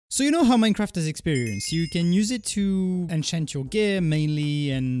So you know how Minecraft has experience. You can use it to enchant your gear mainly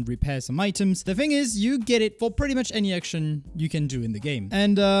and repair some items. The thing is, you get it for pretty much any action you can do in the game.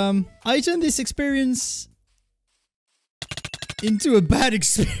 And I turned this experience into a bad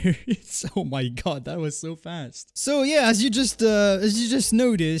experience. Oh my god, that was so fast. So yeah, as you just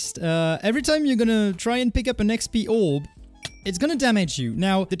noticed, every time you're gonna try and pick up an XP orb, it's gonna damage you.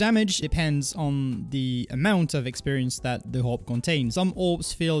 Now, the damage depends on the amount of experience that the orb contains. Some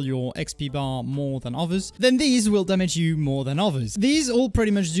orbs fill your XP bar more than others. Then these will damage you more than others. These all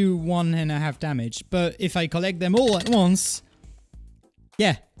pretty much do 1.5 damage, but if I collect them all at once,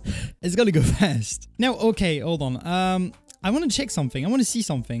 yeah, it's gonna go fast. Now, okay, hold on. I want to check something. I want to see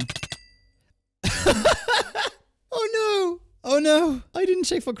something. Oh no! Oh no! I didn't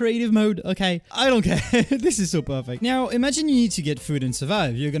check for creative mode. Okay, I don't care. This is so perfect. Now, imagine you need to get food and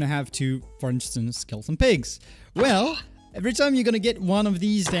survive. You're gonna have to, for instance, kill some pigs. Well, every time you're gonna get one of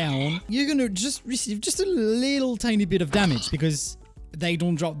these down, you're gonna just receive just a little tiny bit of damage because they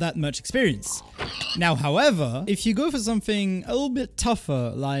don't drop that much experience. Now, however, if you go for something a little bit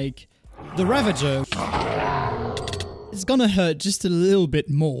tougher, like the Ravager, it's gonna hurt just a little bit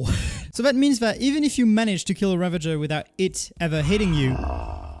more. So that means that even if you manage to kill a Ravager without it ever hitting you,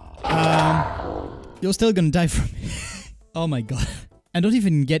 you're still gonna die from it. Oh my god. And don't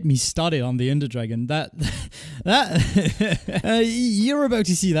even get me started on the Ender Dragon. You're about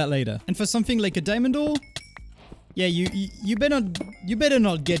to see that later. And for something like a diamond ore, yeah, you better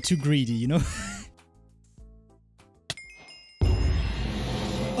not get too greedy, you know?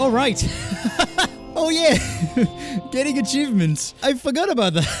 All right. Oh yeah, getting achievements. I forgot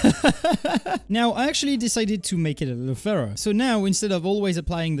about that. Now, I actually decided to make it a little fairer. So now, instead of always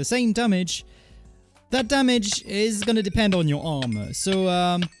applying the same damage, that damage is gonna depend on your armor. So,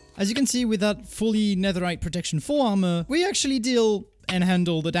 as you can see, with that fully netherite protection 4 armor, we actually deal and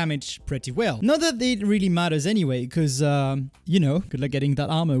handle the damage pretty well. Not that it really matters anyway, because, you know, good luck getting that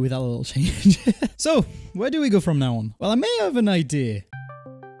armor with that little change. So, where do we go from now on? Well, I may have an idea.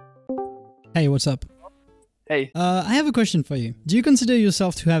 Hey, what's up? Hey. I have a question for you. Do you consider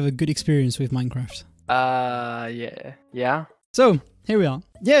yourself to have a good experience with Minecraft? Yeah. Yeah. So, here we are.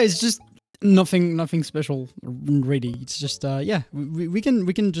 Yeah, it's just nothing special, really. It's just, yeah, we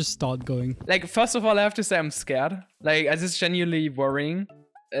can just start going. Like, first of all, I have to say I'm scared. Like, I just genuinely worrying.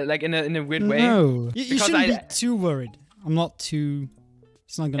 Like, in a weird way. No, you shouldn't be too worried. I'm not too...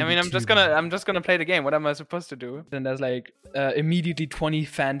 It's not gonna I mean, I'm just gonna play the game. What am I supposed to do? Then there's like immediately 20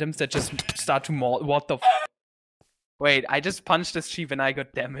 phantoms that just start to maul. What the? Wait, I just punched this sheep and I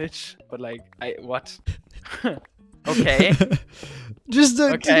got damage. But like, what? Okay. Just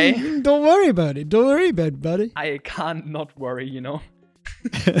okay. Don't worry about it. Don't worry about it, buddy. I can't not worry, you know.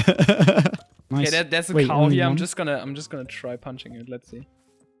 Nice. Okay, there's a cow here. I'm just gonna try punching it. Let's see.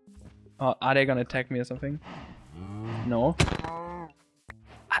 Oh, are they gonna attack me or something? No.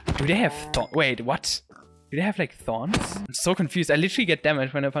 Do they have wait, what? Do they have like thorns? I'm so confused. I literally get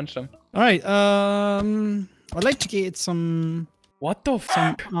damage when I punch them. Alright, I'd like to get some... What the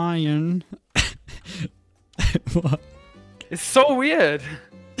fuck? Some iron. What? It's so weird.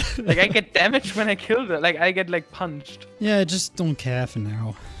 Like, I get damaged when I kill them. Like, I get like punched. Yeah, just don't care for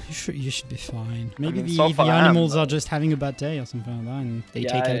now. You should be fine. Maybe I mean, the animals are just having a bad day or something like that and they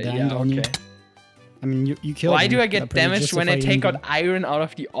take out the hand on you. I mean, you kill Why them. do I get damaged when I take out iron out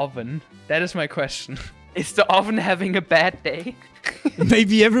of the oven? That is my question. Is the oven having a bad day?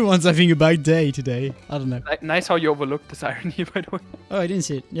 Maybe everyone's having a bad day today. I don't know. Nice how you overlooked this iron here, by the way. Oh, I didn't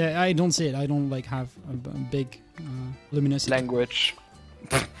see it. Yeah, I don't see it. I don't like have a big luminous language.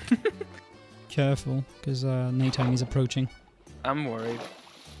 Careful, because nighttime is approaching. I'm worried.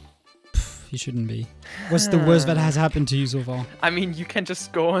 You shouldn't be. What's the worst that has happened to you so far? I mean, you can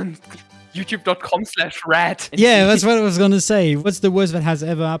just go on youtube.com/rat. Yeah, that's what I was gonna say. What's the worst that has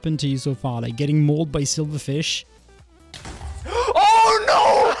ever happened to you so far? Like getting mauled by silverfish? Oh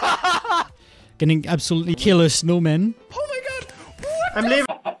no! Getting absolutely killer snowmen? Oh my god! What? I'm leaving.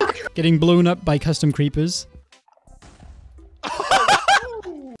 Getting blown up by custom creepers?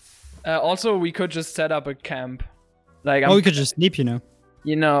 Also, we could just set up a camp. Like, we could just sleep, you know.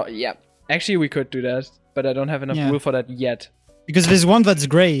 You know, yeah. Actually, we could do that, but I don't have enough wool for that yet. Because there's one that's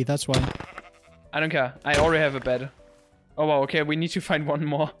grey, that's why. I don't care. I already have a bed. Oh wow, okay, we need to find one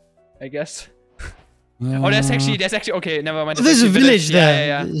more, I guess. Oh, that's actually, okay, never mind. There's a village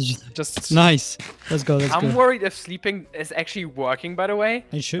there. Yeah. Just nice. Let's go, let's go. I'm worried if sleeping is actually working, by the way.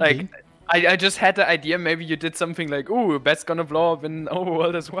 It should like, be. I just had the idea maybe you did something like, ooh, a bed's gonna blow up in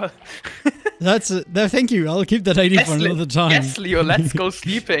overworld as well. Thank you. I'll keep that idea for another time. Yes, Leo, let's go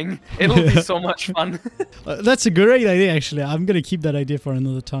sleeping. It'll be so much fun. That's a great idea, actually. I'm gonna keep that idea for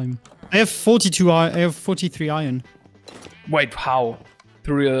another time. I have 43 iron. Wait, how?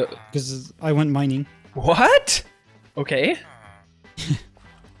 Through because I went mining. What? Okay.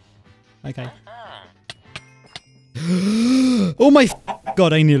 Okay. Oh my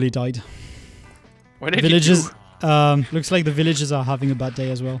god! I nearly died. What did Villagers. you do? Looks like the villagers are having a bad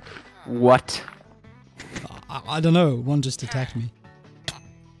day as well. What? I don't know. One just attacked me.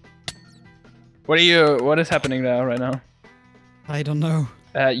 What is happening there right now? I don't know.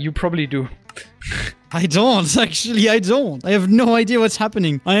 You probably do. I don't, actually, I don't. I have no idea what's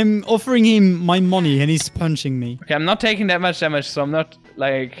happening. I'm offering him my money and he's punching me. Okay, I'm not taking that much damage, so I'm not,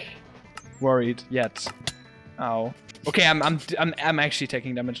 like, worried yet. Ow. Okay, I'm actually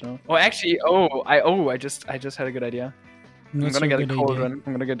taking damage now. Oh, actually, I just had a good idea. I'm gonna get a cauldron.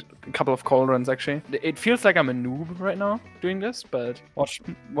 I'm gonna get a couple of cauldrons, actually. It feels like I'm a noob right now doing this, but watch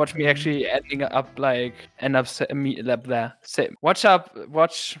me actually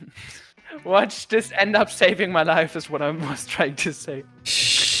Watch this end up saving my life is what I was trying to say.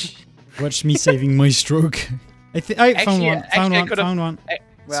 Watch me saving my stroke. I found one.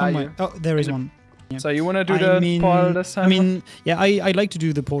 Somewhere. Oh, there is one. Yeah. So you wanna do the portal this time? I mean, yeah, I'd like to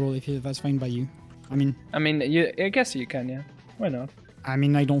do the portal if that's fine by you. I guess you can, yeah. Why not? I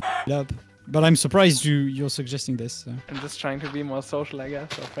mean, I don't f it up. But I'm surprised you're suggesting this. So. I'm just trying to be more social, I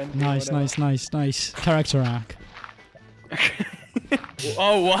guess, or friendly. Nice. Character arc.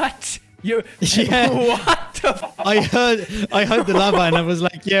 Oh, what? Yeah. What the fuck? I heard the lava and I was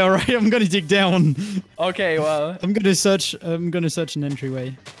like, yeah, alright, I'm gonna dig down. Okay, well. I'm gonna search an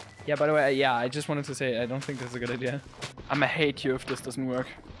entryway. Yeah, by the way, yeah, I just wanted to say I don't think this is a good idea. I'ma hate you if this doesn't work.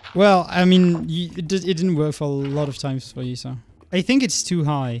 Well, I mean, it didn't work for a lot of times for you, so. I think it's too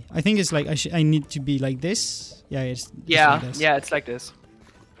high. I think it's like I need to be like this. Yeah, it's like this. Yeah, it's like this.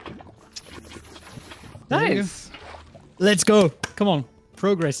 Nice. Let's go. Come on.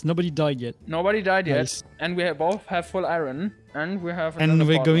 Progress. Nobody died yet. Nobody died yet. Nice. And we both have full iron. And we have And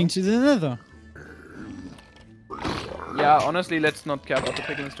we're going to the nether. Yeah, honestly, let's not care about the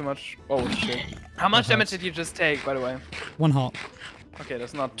piglins too much. Oh, shit. How much damage did you just take, by the way? 1 heart. Okay,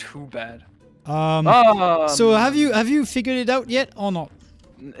 that's not too bad. So have you figured it out yet or not?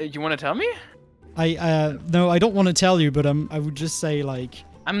 You want to tell me? No, I don't want to tell you, but I would just say like...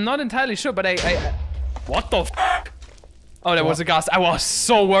 I'm not entirely sure, but I what the f***? Oh, there was a ghast. I was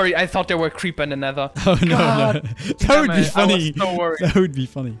so worried. I thought there were creeper in the nether. Oh, no. That would be funny. I was so worried. That would be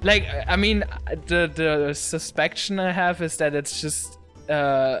funny. Like, I mean, the suspicion I have is that it's just,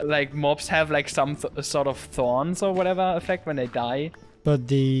 like, mobs have, like, some sort of thorns or whatever effect when they die. But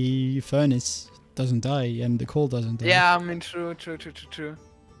the furnace doesn't die, and the coal doesn't die. Yeah, I mean, true.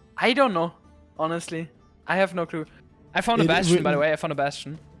 I don't know, honestly. I have no clue. I found a bastion, by the way. I found a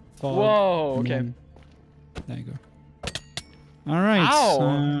bastion. Whoa, okay. There you go. Alright.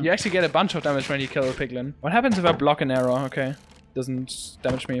 Ow! You actually get a bunch of damage when you kill a piglin. What happens if I block an arrow? Okay. Doesn't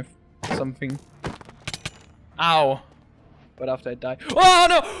damage me something. Ow! But after I die. Oh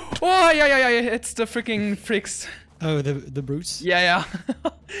no! Oh yeah! It's the freaking freaks. Oh, the brutes? Yeah.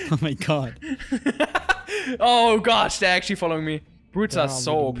 Oh my god. Oh gosh, they're actually following me. Brutes are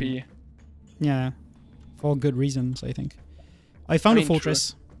so OP. Yeah. For good reasons, I think. I found a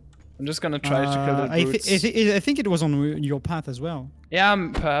fortress. True. I'm just gonna try to kill the brutes. I think it was on your path as well. Yeah,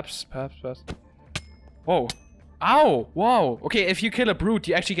 perhaps. Whoa. Ow! Whoa! Okay, if you kill a brute,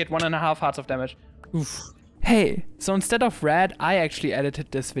 you actually get 1.5 hearts of damage. Oof. Hey, so instead of Red, I actually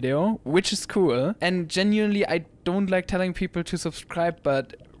edited this video, which is cool. And genuinely, I don't like telling people to subscribe,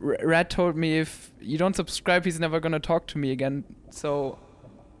 but Red told me if you don't subscribe, he's never gonna talk to me again. So,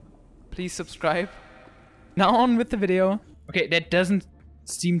 please subscribe. Now on with the video. Okay, there doesn't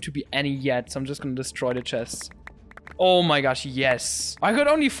seem to be any yet, so I'm just gonna destroy the chests. Oh my gosh, yes. I got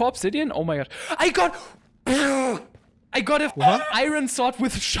only 4 obsidian? Oh my gosh. I got a iron sword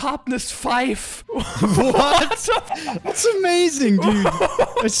with sharpness 5. What? That's amazing, dude.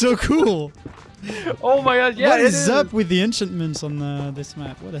 That's so cool. Oh my god, yeah. What is up with the enchantments on this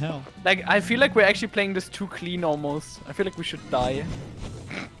map? What the hell? Like, I feel like we're actually playing this too clean almost. I feel like we should die.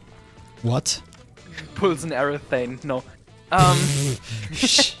 What? Pulls an aerothane. No.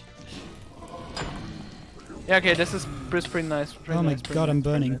 Yeah, okay, this is pretty nice. Oh my god, I'm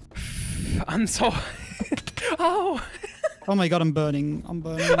burning. I'm so... Oh! Oh my god, I'm burning. I'm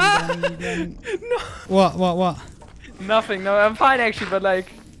burning. No! What? Nothing. No, I'm fine actually, but like...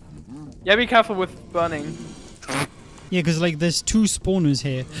 Yeah, be careful with burning. Yeah, because like there's 2 spawners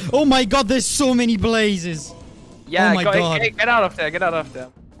here. Oh my god, there's so many blazes! Yeah, oh my god. Get out of there, get out of there.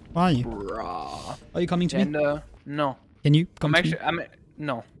 Why are you? Bruh. Are you coming to me? And no. Can you come to me?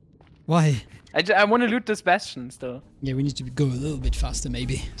 No. Why? I want to loot this bastion still. Yeah, we need to go a little bit faster,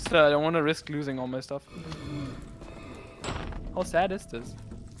 maybe. So I don't want to risk losing all my stuff. How sad is this?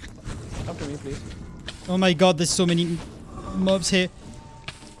 Come to me, please. Oh my god, there's so many mobs here.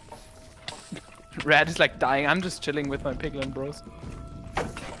 Red is like dying. I'm just chilling with my piglin bros.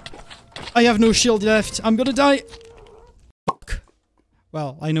 I have no shield left. I'm gonna die. Fuck.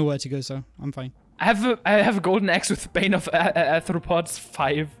 Well, I know where to go, so I'm fine. I have a golden axe with Bane of Arthropods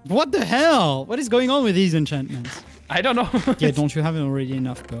 5. What the hell? What is going on with these enchantments? I don't know. Yeah, don't you have already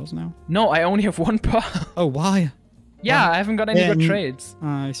enough pearls now? No, I only have 1 pearl. Oh, why? Yeah, I haven't got any good trades.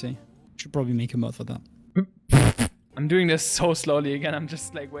 Ah, I see. Should probably make a mod for that. I'm doing this so slowly again. I'm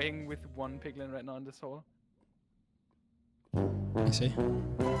just like waiting with 1 piglin right now in this hole. I see.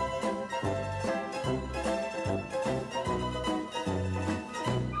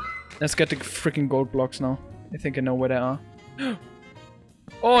 Let's get the freaking gold blocks now. I think I know where they are.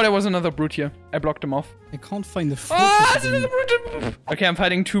 Oh, there was another brute here. I blocked them off. I can't find the fortress brute. Okay, I'm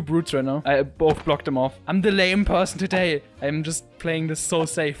fighting 2 brutes right now. I both blocked them off. I'm the lame person today. I'm just playing this so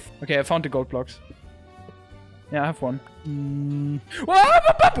safe. Okay, I found the gold blocks. Yeah, I have 1.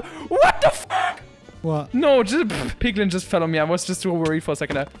 What the fuck? What? No, just piglin just fell on me. I was just too worried for a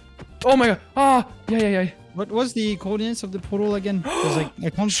second there. Oh my god. Ah, yeah. What was the coordinates of the portal again? Because I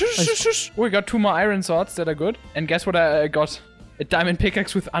can't. Shush. We got 2 more iron swords that are good. And guess what I got? A diamond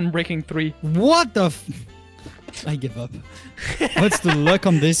pickaxe with unbreaking 3. What the I give up. What's the luck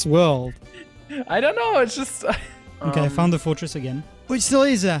on this world? I don't know, it's just... Okay, I found the fortress again. Which still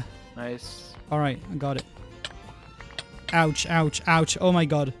is there? Nice. Alright, I got it. Ouch, ouch, ouch. Oh my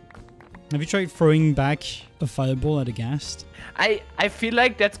god. Have you tried throwing back a fireball at a ghast? I feel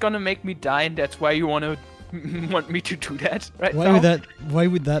like that's gonna make me die, and that's why you want me to do that right why now. Why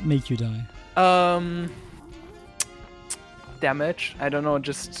would that make you die? Damage. I don't know, it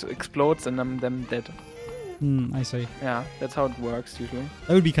just explodes and I'm then dead. I see. Yeah, that's how it works usually.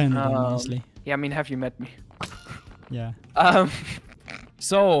 That would be kind of dumb, honestly. Yeah, I mean, have you met me? Yeah.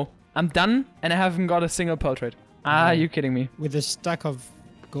 So, I'm done and I haven't got a single pearl trade. Are you kidding me? With a stack of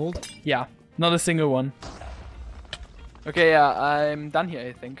gold? Yeah, not a single one. Okay, yeah, I'm done here,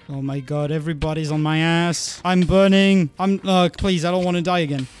 I think. Oh my god, everybody's on my ass. I'm burning. Please, I don't want to die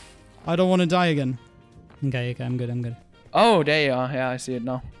again. I don't want to die again. Okay, I'm good. Oh, there you are. Yeah, I see it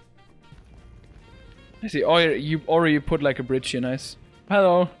now. I see. Oh, you already put like a bridge here. Nice.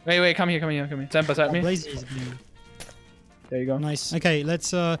 Hello. Wait, come here. Stand beside me. There you go. Nice. Okay,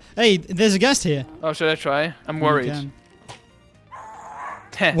 let's, hey, there's a ghast here. Oh, should I try? I'm worried.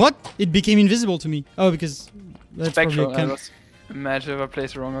 What? It became invisible to me. Oh, because... That's Spectral. Imagine if I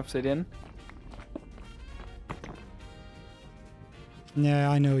place the wrong obsidian.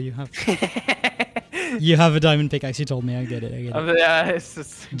 Yeah, I know you have. You have a diamond pickaxe. You told me. I get it. Yeah, it's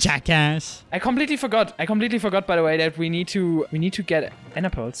just... Jackass. I completely forgot. By the way, that we need to get ender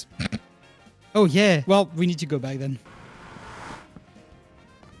pearls. Oh yeah. Well, we need to go back then.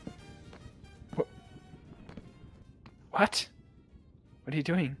 What? What are you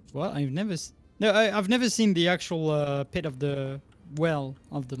doing? What? I've never seen the actual pit of the well,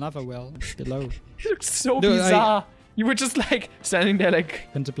 of the lava well below. It looks so bizarre. You were just like standing there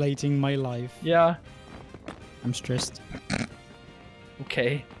like... Contemplating my life. Yeah. I'm stressed.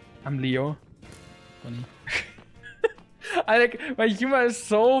 Okay. I'm Leo. Funny. My humor is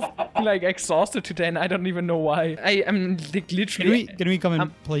so like exhausted today and I don't even know why. I'm like literally... Can we come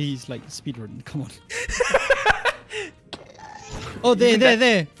and please like speedrun? Come on. Oh,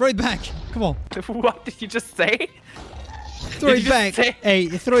 there. Throw it back. Come on. What did you just say? Throw it back. Hey,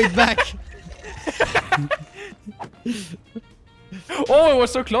 throw it back. Oh, it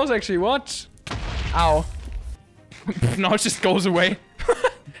was so close actually. What? Ow. Now it just goes away.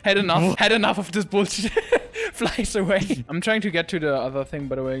 Had enough of this bullshit. Flies away. I'm trying to get to the other thing,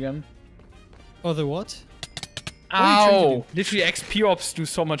 by the way, again. Oh, the what? Ow! Literally, XP orbs do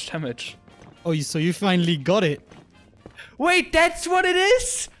so much damage. Oh, so you finally got it. Wait, that's what it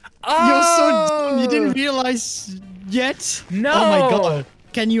is? Oh! You're so dumb. You didn't realize yet? No! Oh my god.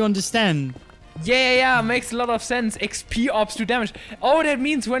 Can you understand? Yeah, makes a lot of sense. XP orbs do damage. Oh, that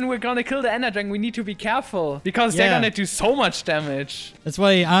means when we're gonna kill the Ender Dragon, we need to be careful. Because they're gonna do so much damage. That's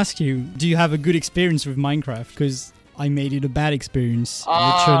why I asked you, do you have a good experience with Minecraft? Because I made it a bad experience,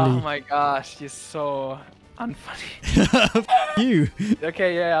 literally. Oh my gosh, you're so unfunny. You.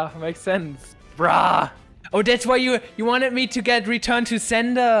 Okay, yeah, makes sense. Bruh. Oh, that's why you wanted me to get returned to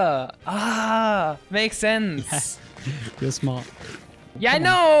sender. Ah, makes sense. Yeah. You're smart. Yeah, I Come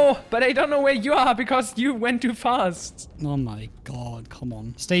on. know, but I don't know where you are because you went too fast. Oh my god, come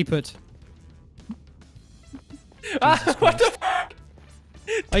on. Stay put. What the f?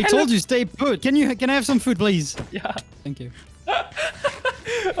 I told you, stay put. Can I have some food, please? Yeah. Thank you.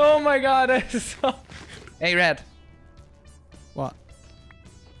 Oh my god, that is so... Hey, Red. What?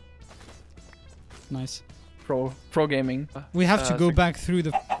 Nice. Pro gaming. We have to go back through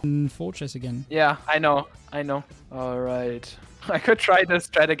the f***ing fortress again. Yeah, I know. Alright. I could try this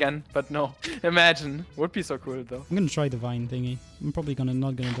strat again, but no. Imagine. Would be so cool though. I'm gonna try the vine thingy. I'm probably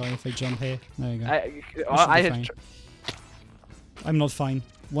not gonna die if I jump here. There you go. I'm not fine.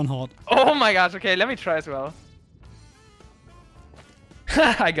 One heart. Oh my gosh, okay, let me try as well.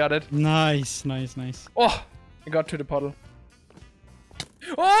 I got it. Nice, nice, nice. Oh, I got to the puddle.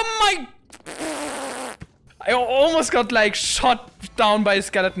 Oh my... I almost got like shot down by a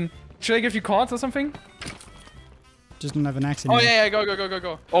skeleton. Should I give you cards or something? Just don't have an axe Oh anymore. yeah,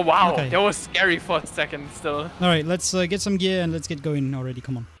 go. Oh wow, Okay. that was scary for a second still. Alright, let's get some gear and let's get going already.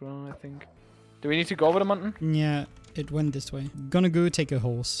 Come on. Well, I think. Do we need to go over the mountain? Yeah, it went this way. Gonna go take a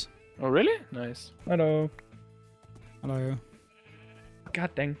horse. Oh really? Nice. Hello. Hello.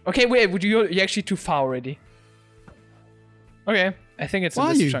 God dang. Okay, wait, you're actually too far already. Okay, I think it's in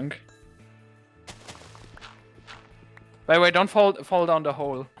Why this you? chunk. By the way, don't fall down the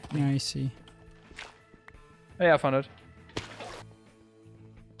hole. Yeah, I see. Oh yeah, I found it.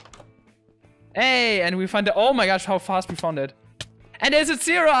 Hey, and we found it. Oh my gosh, how fast we found it. And there's a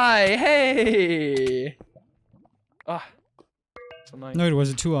zero eye. Hey. Ah, so nice. No, it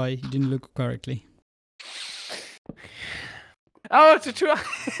was a 2-eye. You didn't look correctly. Oh, it's a two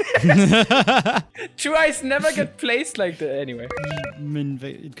eye. Two eyes never get placed like that. Anyway,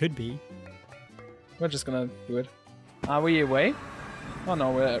 It could be. we're just gonna do it. Are we away? Oh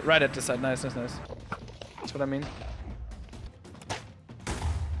no, we're right at the side. Nice. That's what I mean.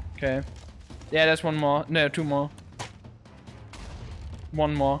 Okay. Yeah, there's one more. No, two more.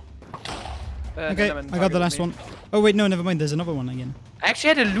 One more. Okay, I got the last one. Oh wait, no, never mind. There's another one again. I actually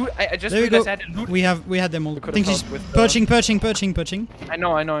had a loot. I just There we realized go. I had a loot. We had them all. I could've think she's helped with, perching. I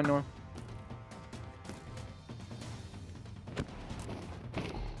know.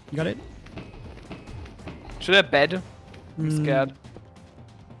 You got it? Should I bed? I'm scared.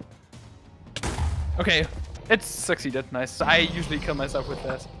 Okay, it's succeeded. Nice. I usually kill myself with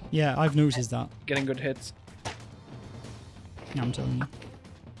that. Yeah, I've noticed that. Getting good hits. Yeah, I'm telling you.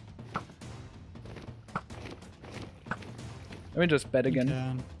 Let me just bed again.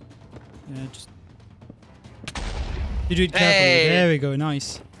 Yeah, just... You do it carefully. Hey! There we go,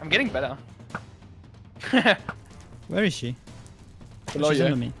 nice. I'm getting better. Where is she? Below She's you.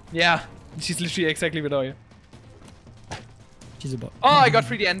 under me. Yeah, she's literally exactly below you. She's a bot. Oh, I got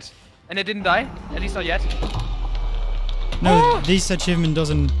through the end. And I didn't die. At least not yet. No, Oh! this achievement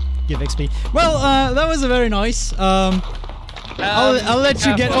doesn't give XP. Well, that was a very nice. I'll let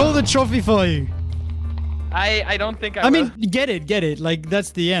you get all the trophy for you. I don't think I I will. mean, get it. Like,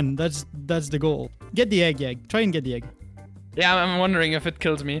 that's the end. That's the goal. Get the egg, yeah. Try and get the egg. Yeah, I'm wondering if it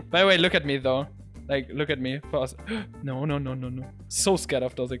kills me. By the way, look at me though. Like, look at me. Pause. No. So scared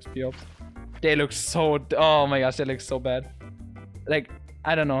of those XP ops. They look so... Oh my gosh, they look so bad. Like,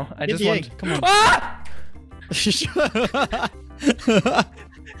 I don't know. I Get just the want... egg. Come on. Ah!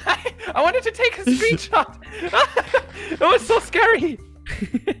 I wanted to take a screenshot. It was so scary.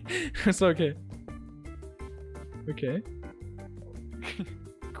 It's okay. Okay.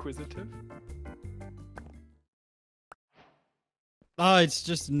 Inquisitive. Ah, it's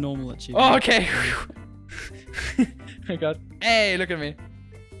just a normal achievement. Oh, okay. Oh god. Hey, look at me.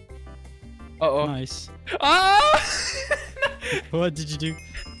 Uh-oh. Nice. Ah! What did you do?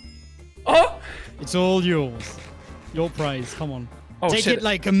 Oh! It's all yours. Your prize. Come on. Oh, Take shit. it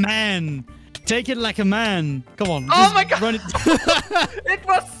like a man. Take it like a man. Come on. Oh just my God. Run it. It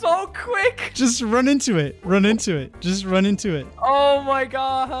was so quick! Just run into it. Run into it. Just run into it. Oh my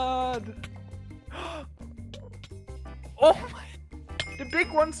god! Oh my... The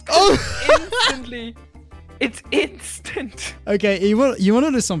big one's instantly. It's instant. Okay, you want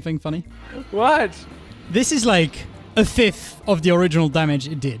to do something funny? What? This is like a fifth of the original damage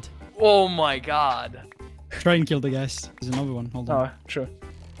it did. Oh my god. Try and kill the guest. There's another one. Hold on. Oh, true.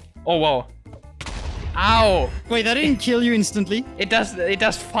 Oh wow. Ow! Wait, that didn't kill you instantly. It does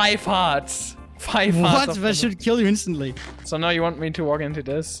 5 hearts. 5 hearts. What? of That damage. should kill you instantly. So now you want me to walk into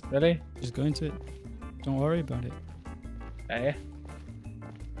this? Really? Just go into it. Don't worry about it. Hey.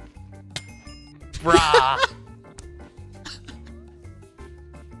 Brah.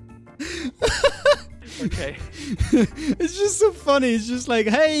 Okay. It's just so funny. It's just like,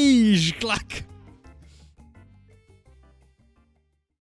 hey, shklack.